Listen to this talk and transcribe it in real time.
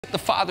The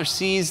father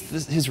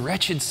sees his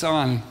wretched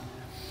son.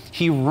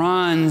 He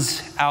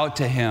runs out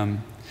to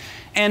him.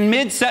 And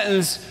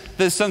mid-sentence,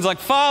 the son's like,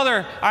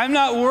 "Father, I'm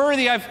not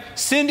worthy. I've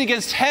sinned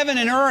against heaven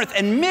and earth."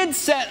 And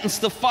mid-sentence,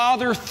 the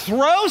father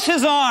throws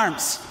his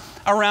arms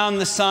around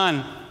the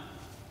son.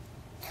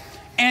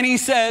 And he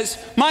says,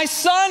 "My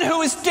son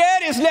who is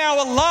dead is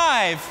now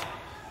alive.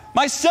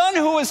 My son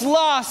who was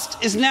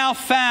lost is now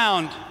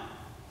found.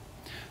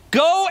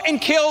 Go and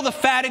kill the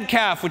fatted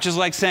calf," which is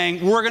like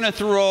saying, we're going to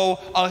throw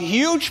a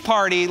huge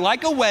party,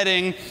 like a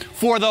wedding,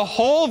 for the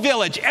whole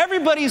village.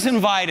 Everybody's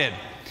invited.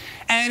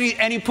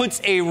 And he puts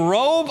a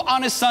robe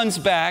on his son's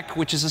back,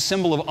 which is a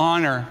symbol of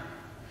honor.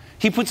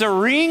 He puts a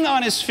ring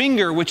on his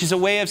finger, which is a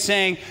way of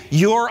saying,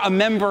 you're a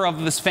member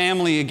of this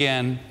family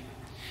again.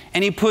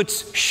 And he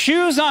puts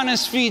shoes on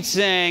his feet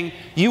saying,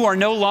 you are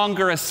no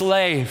longer a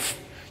slave.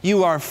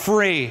 You are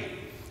free.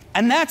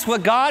 And that's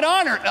what God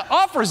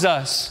offers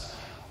us.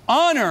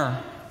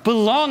 Honor,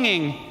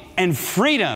 belonging, and freedom.